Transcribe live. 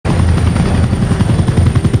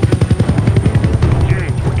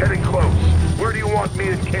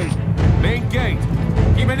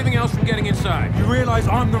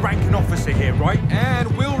I'm the ranking officer here, right?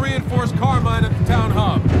 And we'll reinforce Carmine at the town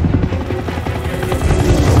hub.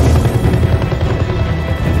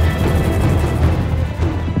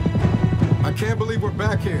 I can't believe we're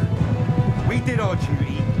back here. We did our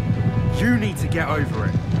duty. You need to get over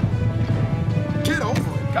it. Get over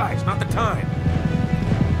it. Guys, not the time.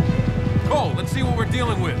 Cole, let's see what we're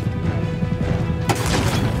dealing with.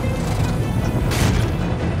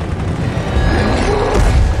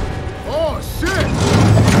 Oh, shit!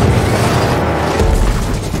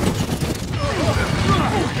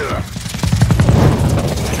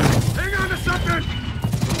 Hang on to something!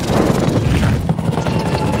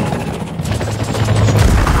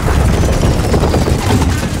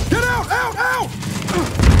 Get out! Out! Out!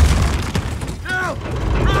 Out!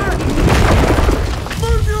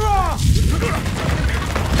 Move your arm!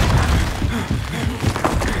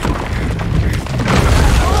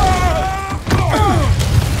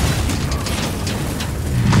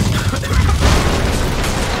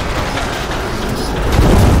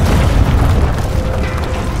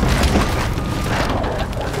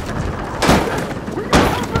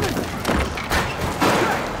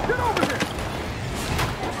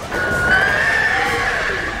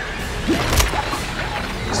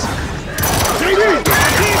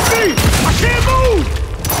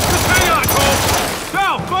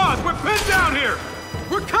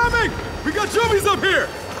 Zombies up here!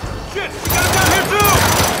 Shit, we got it down here too!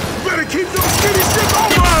 Better keep those skinny shit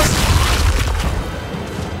over us!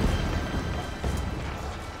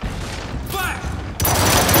 Flash!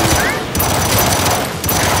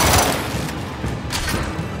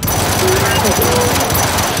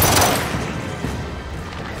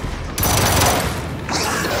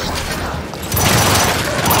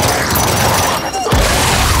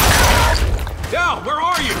 Dal, where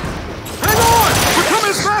are you? Hang on! We're coming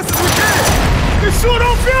as fast as we can! It sure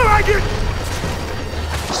don't feel like it!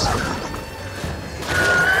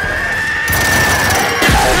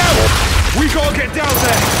 We gotta get down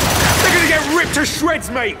there! They're gonna get ripped to shreds,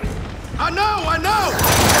 mate! I know!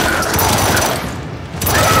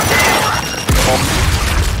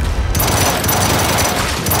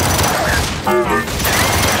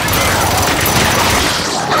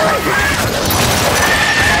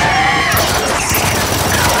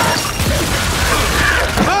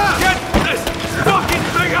 Get this fucking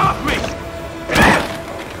thing off me!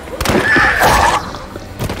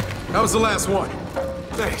 That was the last one.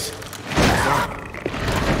 Thanks.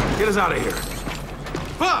 Get us out of here.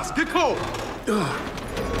 Boss, get cold!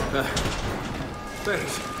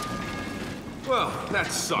 Thanks. Well,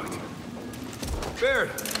 that sucked.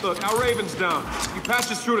 Baird, look, our Raven's down. You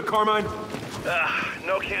passed us through to Carmine?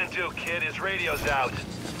 No can do, kid. His radio's out.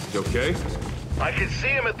 You okay? I can see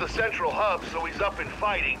him at the central hub, so he's up and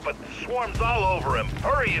fighting, but the swarm's all over him.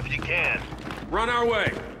 Hurry if you can. Run our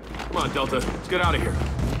way. Come on, Delta. Let's get out of here.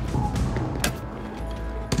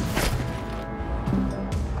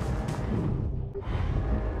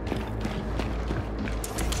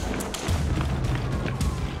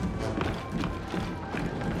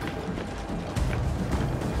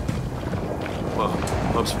 Well,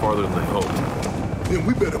 hub's farther than they hoped. Then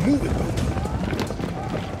we better move it, though.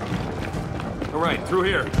 All right, through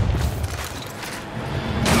here. We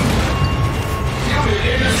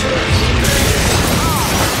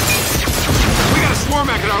got a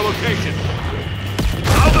Swarmac at our location.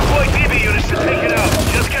 I'll deploy DB units to take it out.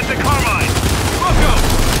 Just get to Carmine. We'll go.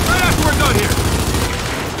 Right after we're done here.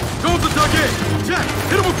 Goals are dug in. Jack,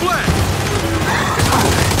 hit him with flag.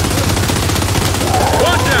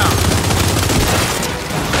 One down.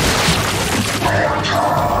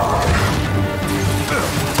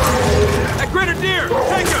 That Grenadier!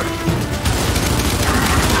 Take her!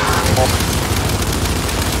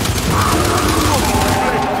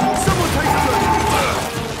 Someone take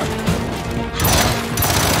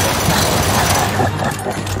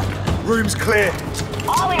the room's clear.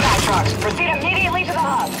 All evac trucks, proceed immediately to the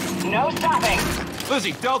hub. No stopping.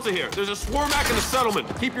 Lizzie, Delta here. There's a Swarmac in the settlement.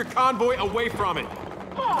 Keep your convoy away from it.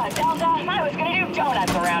 Oh, Delta, I was gonna do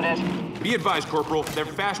donuts around it. Be advised, Corporal. They're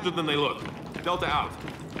faster than they look. Delta out.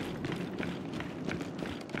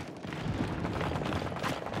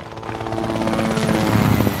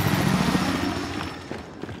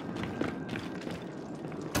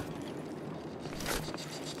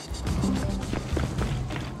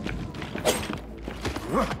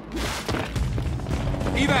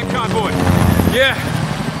 Evac convoy! Yeah,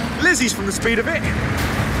 Lizzie's from the speed of it.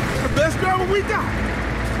 The best driver we got.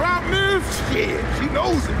 Problem is, shit, she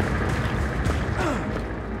knows it.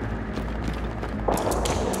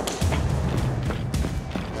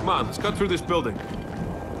 Come on, let's cut through this building.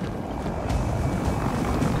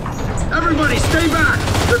 Everybody, stay back!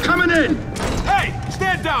 They're coming in! Hey,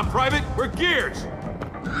 stand down, Private. We're Gears.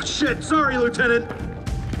 Shit, sorry, Lieutenant.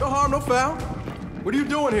 No harm, no foul. What are you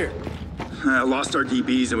doing here? Lost our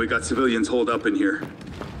DBs and we got civilians holed up in here.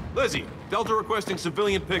 Lizzie, Delta requesting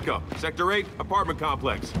civilian pickup. Sector 8, apartment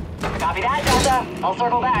complex. Copy that, Delta. I'll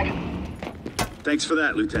circle back. Thanks for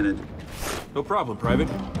that, Lieutenant. No problem, Private.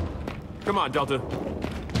 Come on, Delta.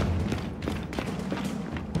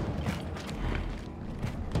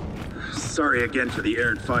 Sorry again for the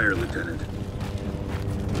errant fire, Lieutenant.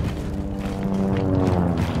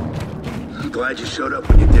 I'm glad you showed up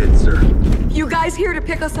when you did, sir. You guys here to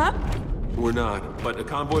pick us up? We're not, but a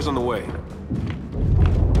convoy's on the way.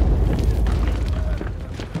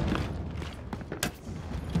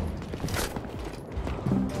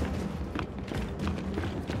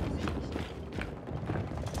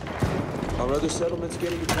 Are other settlements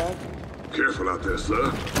getting attacked? Careful out there,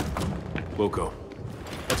 sir. Wilco.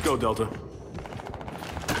 Let's go, Delta.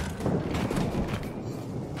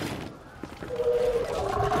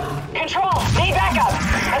 Control, need backup.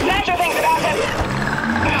 Adventure things about him.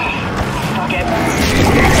 Fuck it.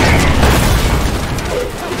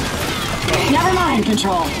 Never mind,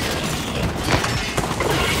 Control.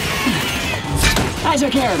 I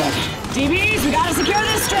took care of it. DBs, we gotta secure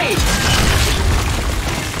this street.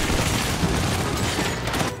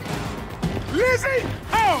 Lizzie!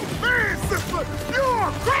 Oh, man, sister!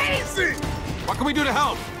 You're crazy! What can we do to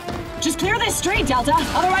help? Just clear this street, Delta.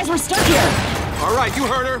 Otherwise, we're stuck here. All right, you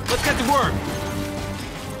heard her. Let's get to work.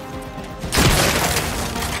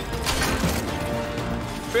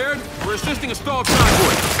 Baird, we're assisting a stalled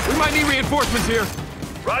convoy. We might need reinforcements here.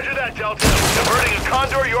 Roger that, Delta. Diverting a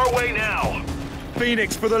Condor your way now.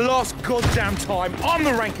 Phoenix, for the last goddamn time, I'm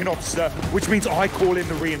the ranking officer, which means I call in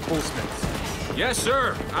the reinforcements. Yes,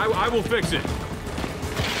 sir. I will fix it.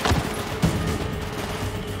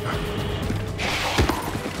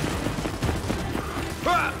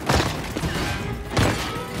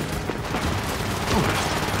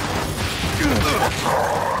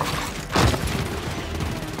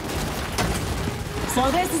 So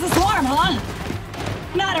this is a swarm, huh?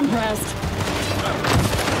 Not impressed.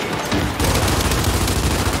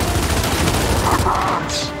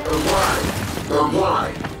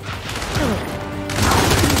 Why?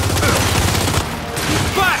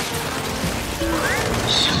 Flash!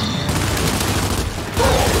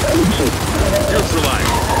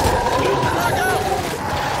 Neutralize.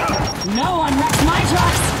 No one wrecks my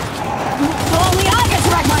trucks! Only I get to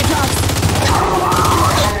wreck my trucks!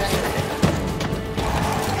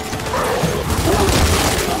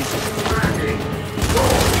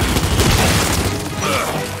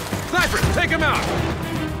 Sniper, take him out!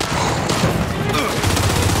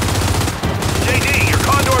 JD, your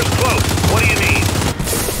Condor's close. What do you need?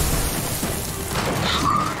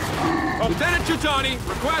 Lieutenant Chitani,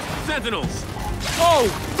 request Sentinels. Oh,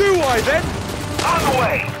 do I then? On the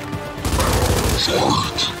way.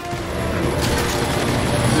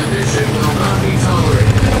 Sedition will not be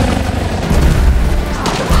tolerated.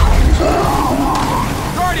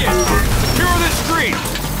 Guardian, secure this street.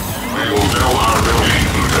 We will know our domain,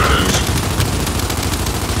 Lieutenant.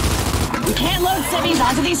 We can't load civvies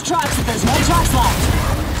onto these trucks if there's no trucks left.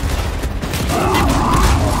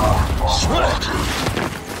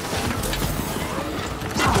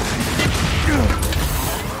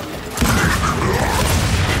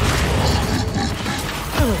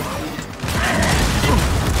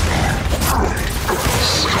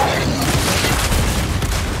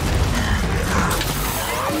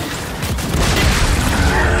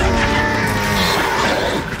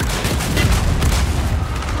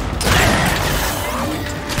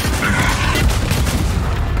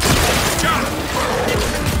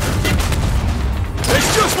 There's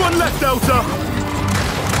just one left, Delta!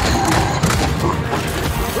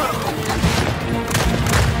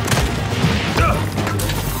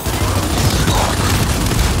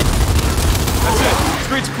 That's it.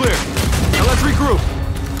 Street's clear. Now let's regroup.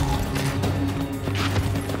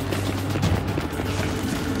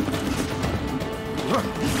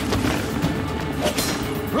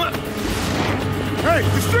 Hey,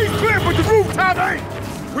 the street's clear, but the rooftop ain't!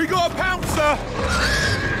 We got a pouncer!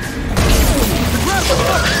 Grab the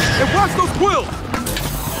hook and watch those quills!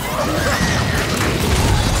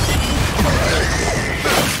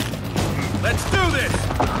 Let's do this!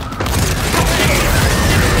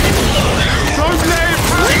 Don't let him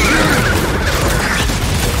pass you!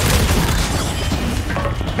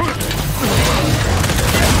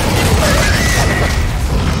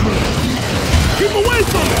 Keep away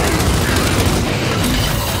from him!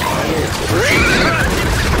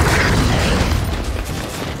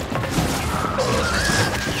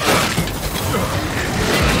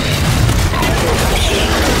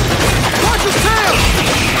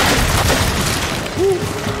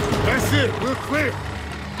 That's it. We're clear.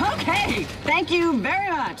 Okay, thank you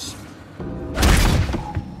very much.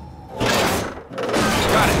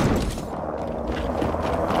 Got it.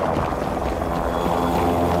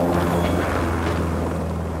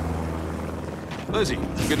 Lizzie,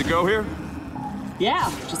 good to go here?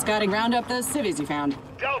 Yeah, just gotta round up those civvies you found.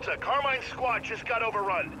 Delta, Carmine's squad just got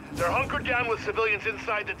overrun. They're hunkered down with civilians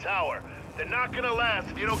inside the tower. They're not gonna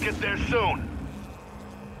last if you don't get there soon.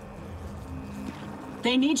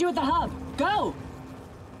 They need you at the hub. Go!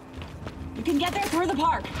 You can get there through the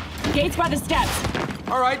park. Gates by the steps.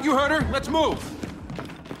 All right, you heard her. Let's move.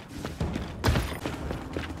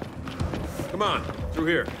 Come on, through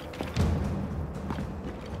here.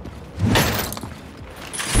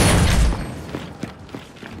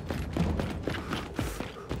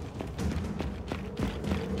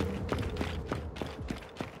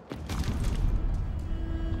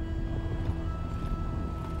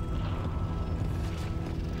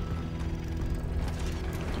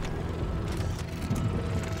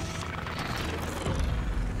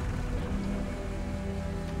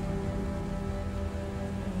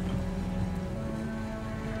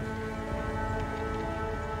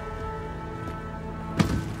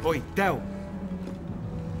 Oi, Del.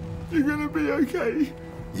 You gonna be okay?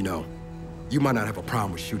 You know, you might not have a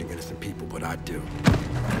problem with shooting innocent people, but I do.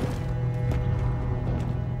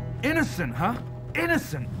 Innocent, huh?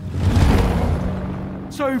 Innocent?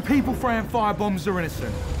 So people throwing firebombs are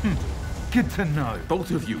innocent? Good to know.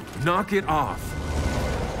 Both of you, knock it off.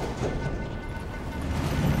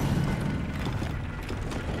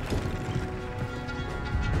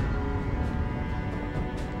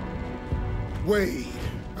 Wade,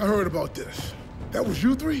 I heard about this. That was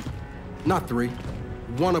you three? Not three.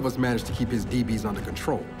 One of us managed to keep his DBs under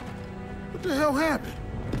control. What the hell happened?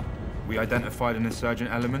 We identified an insurgent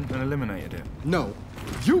element and eliminated it. No,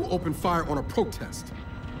 you opened fire on a protest.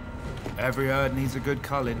 Every herd needs a good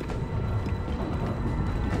culling.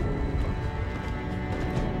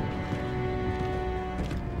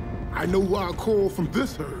 I know who I'll call from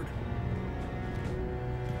this herd.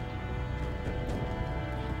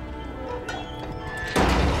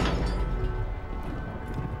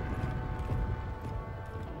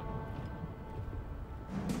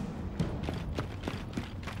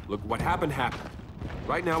 Look, what happened happened.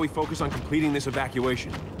 Right now, we focus on completing this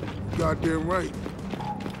evacuation. Goddamn right.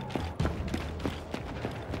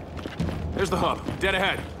 There's the hub, dead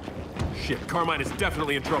ahead. Shit, Carmine is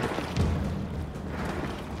definitely in trouble.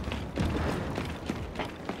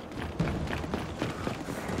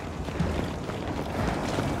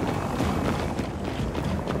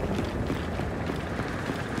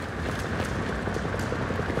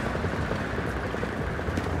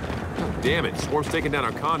 Damn it, Swarm's taking down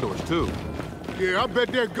our condors, too. Yeah, I bet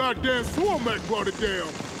that goddamn swarm mech brought it down.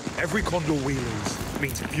 Every condor we lose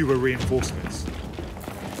means fewer reinforcements.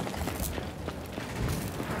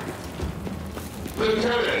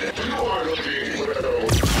 Lieutenant, you are looking well.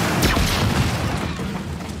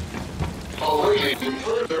 Awaiting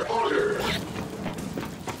further orders.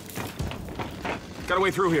 Got a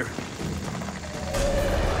way through here.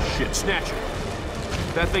 Shit, Snatcher.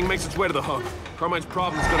 If that thing makes its way to the hub, Carmine's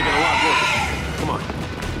problem's gonna get a lot worse. Come on.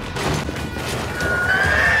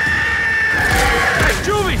 Hey,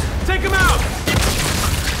 Juvies! Take him out!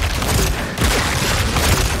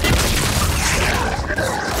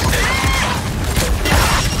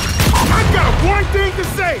 I got one thing to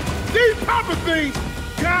say. These Papa things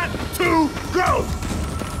got to go.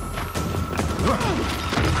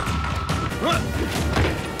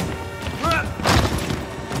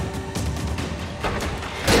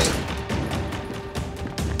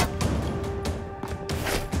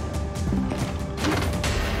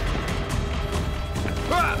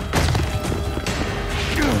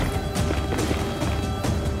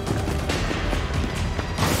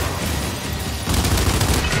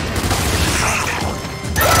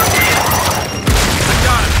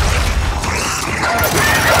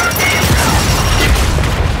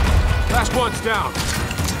 Down.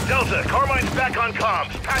 Delta, Carmine's back on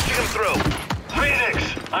comms, patching him through.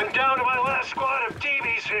 Phoenix, I'm down to my last squad of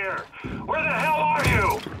DBs here. Where the hell are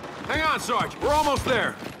you? Hang on, Sarge. We're almost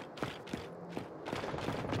there.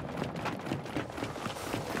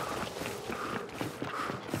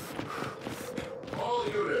 All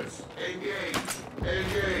units, engage.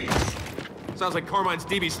 Engage. Sounds like Carmine's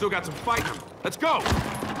DB's still got some fight in them. Let's go!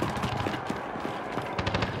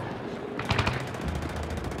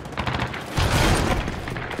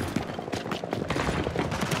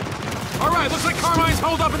 Looks like Carmine's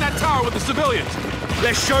holed up in that tower with the civilians.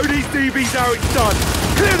 Let's show these DBs how it's done.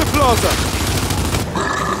 Clear the plaza.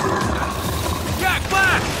 Jack,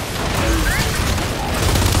 flash!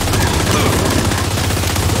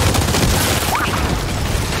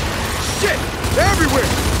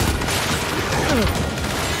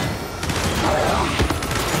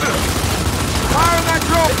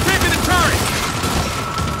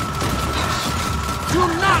 Do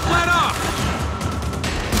not let up!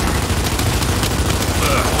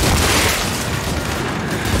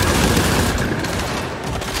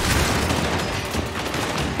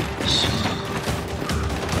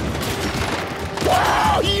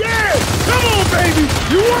 Wow, yeah! Come on, baby!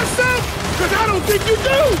 You want some? Because I don't think you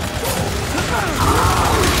do!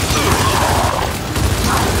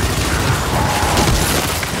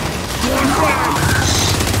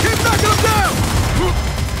 Keep knocking him down!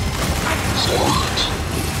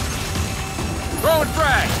 Throwing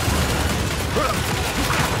frag!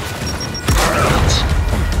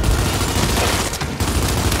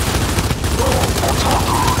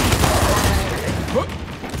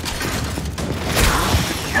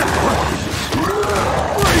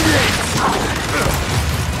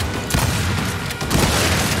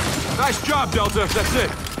 Nice job, Delta. That's it.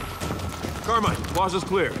 Carmine, Plaza's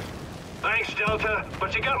clear. Thanks, Delta,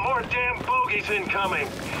 but you got more damn bogeys incoming.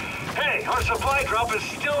 Hey, our supply drop is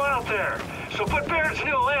still out there, so put Barrett's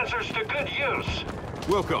new Lancers to good use.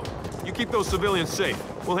 Wilco, you keep those civilians safe.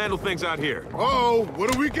 We'll handle things out here. Oh,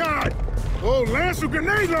 what do we got? Oh, Lancer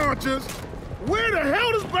grenade launchers? Where the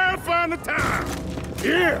hell does Barrett find the time?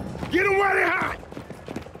 Here, get them while they're hot.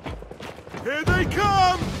 Here they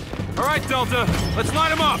come! All right, Delta, let's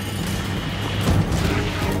line them up.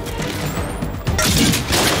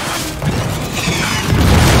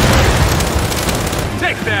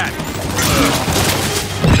 Take that!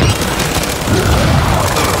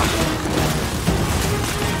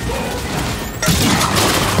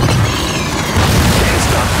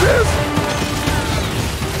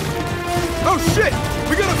 Oh shit!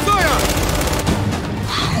 We got a Scion!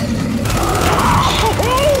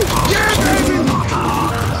 Oh, yeah, baby!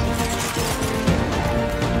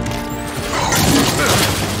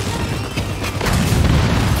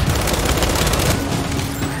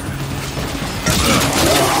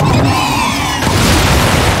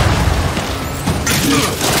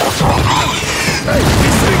 Hey,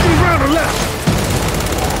 he's sneaking around the left!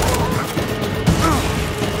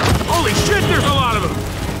 Holy shit, there's a lot of them!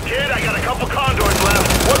 Kid, I got a couple condors left.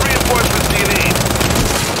 What reinforcements do you need?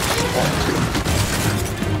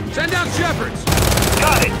 Send out Shepherds!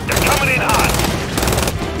 Got it. They're coming in hot.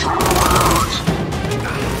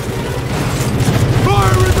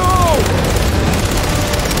 Fire in the hole!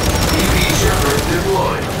 EV Shepard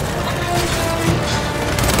deployed.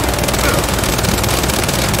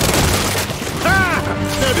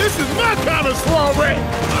 Now this is my kind of soiree!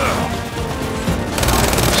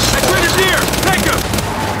 Hey, Grenadier! Take him!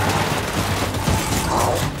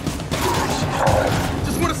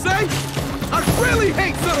 Just want to say, I really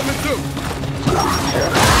hate Settlement 2!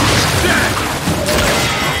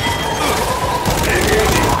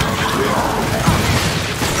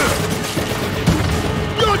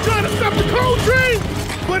 Y'all trying to stop the cold train,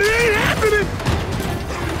 but it ain't happening!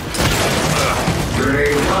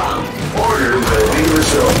 Grenade bomb. Order ready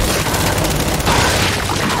resumed.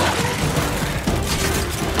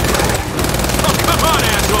 Oh, come on,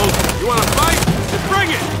 assholes! You want to fight? Then bring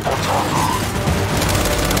it!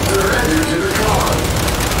 Surrender to the cause.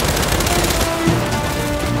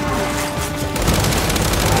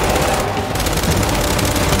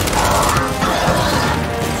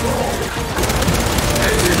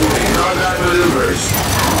 Executing combat maneuvers.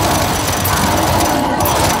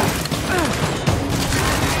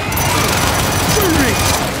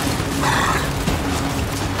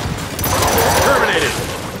 Terminated!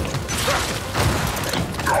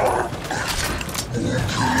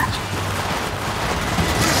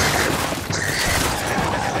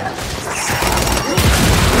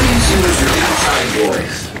 Please use your inside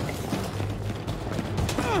voice.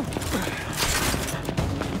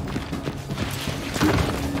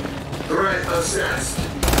 Threat assessed.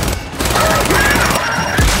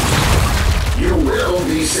 You will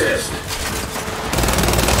desist.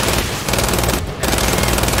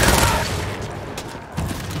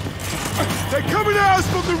 They're coming at us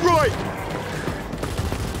from the right!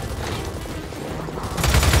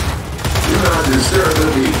 Do not disturb the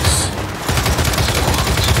peace.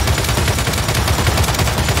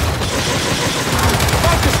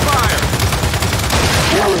 Focus fire!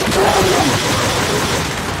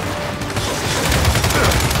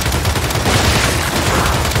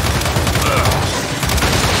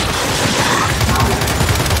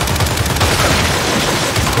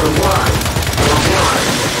 Comply. Comply.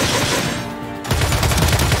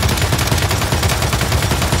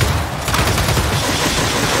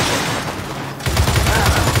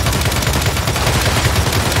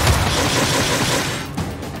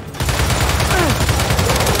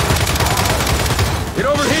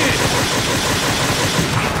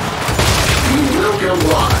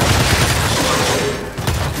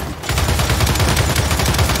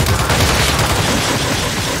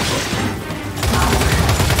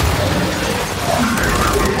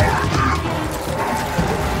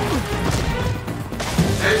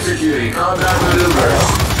 combat maneuvers.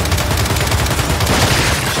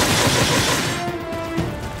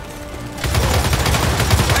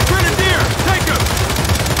 Hey, Grenadier! Take him!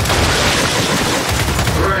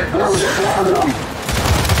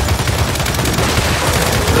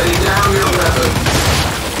 Lay down your weapons.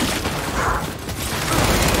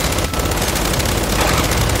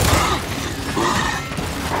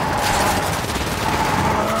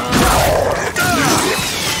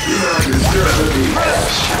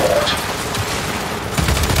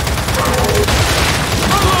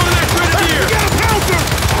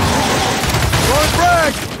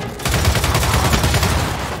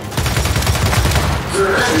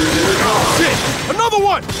 Shit! Another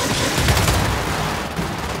one!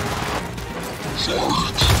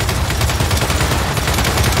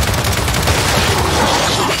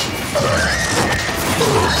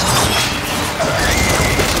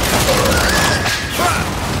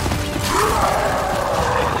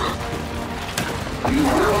 You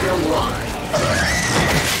will get one.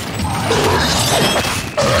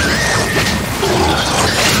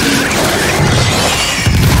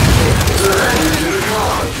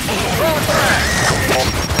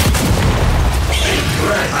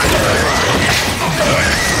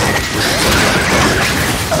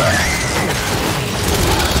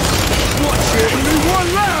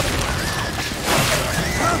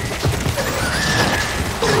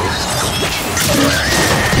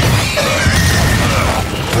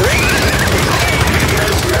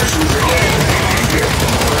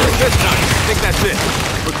 I think that's it.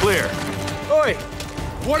 We're clear. Oi!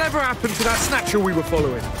 Whatever happened to that snatcher we were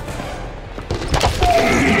following?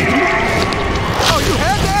 Oh, you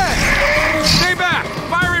had that! Stay back!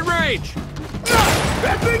 Fire in range! No!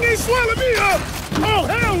 That thing ain't swelling me up! Oh,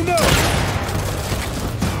 hell no!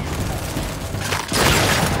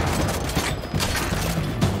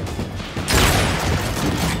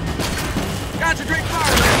 Concentrate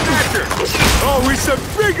fire on that snatcher! Oh, it's a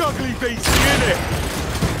big ugly beast, isn't it?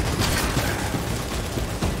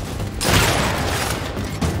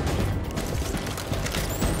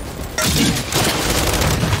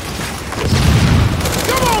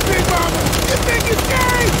 Come on, Big Mama! You think you're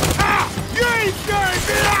scary? Ah! You ain't scary,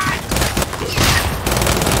 bitch!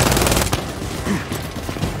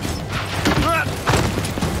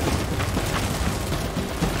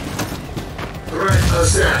 Threat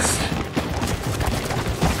assessed.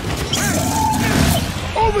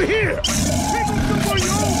 Over here! Take them somewhere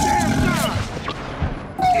your own damn side!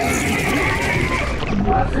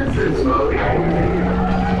 Assistance mode.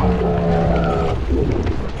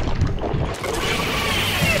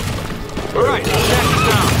 All right, snatcher's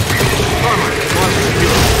down. Armor, launch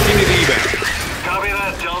secure. Give me the evac. Copy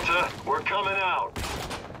that, Delta. We're coming out.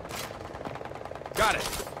 Got it.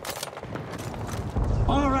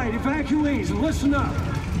 All right, evacuees, listen up.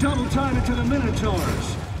 Double time it to the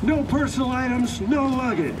Minotaurs. No personal items, no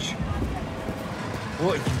luggage.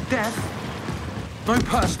 What, are you deaf? No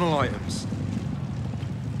personal items.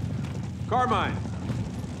 Carmine.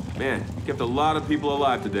 Man, you kept a lot of people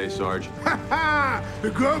alive today, Sarge. Ha ha! The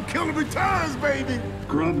grub killer returns, baby!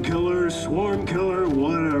 Grub killer, swarm killer,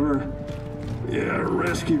 whatever. Yeah,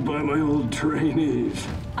 rescued by my old trainees.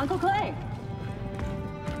 Uncle Clay.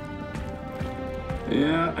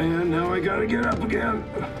 Yeah, and now I gotta get up again.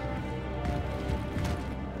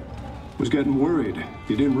 Was getting worried.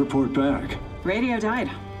 You didn't report back. Radio died.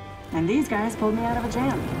 And these guys pulled me out of a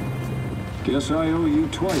jam. Guess I owe you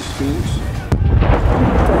twice, Phoenix.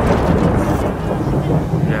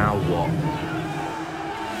 Now what?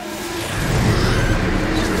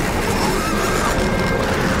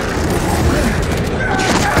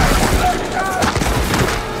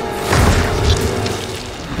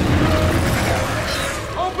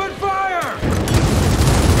 Open fire!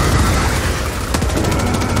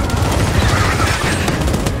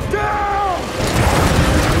 Down!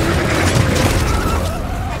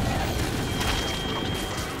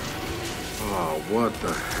 Oh, what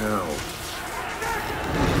the hell?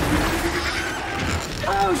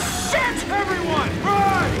 Oh, shit!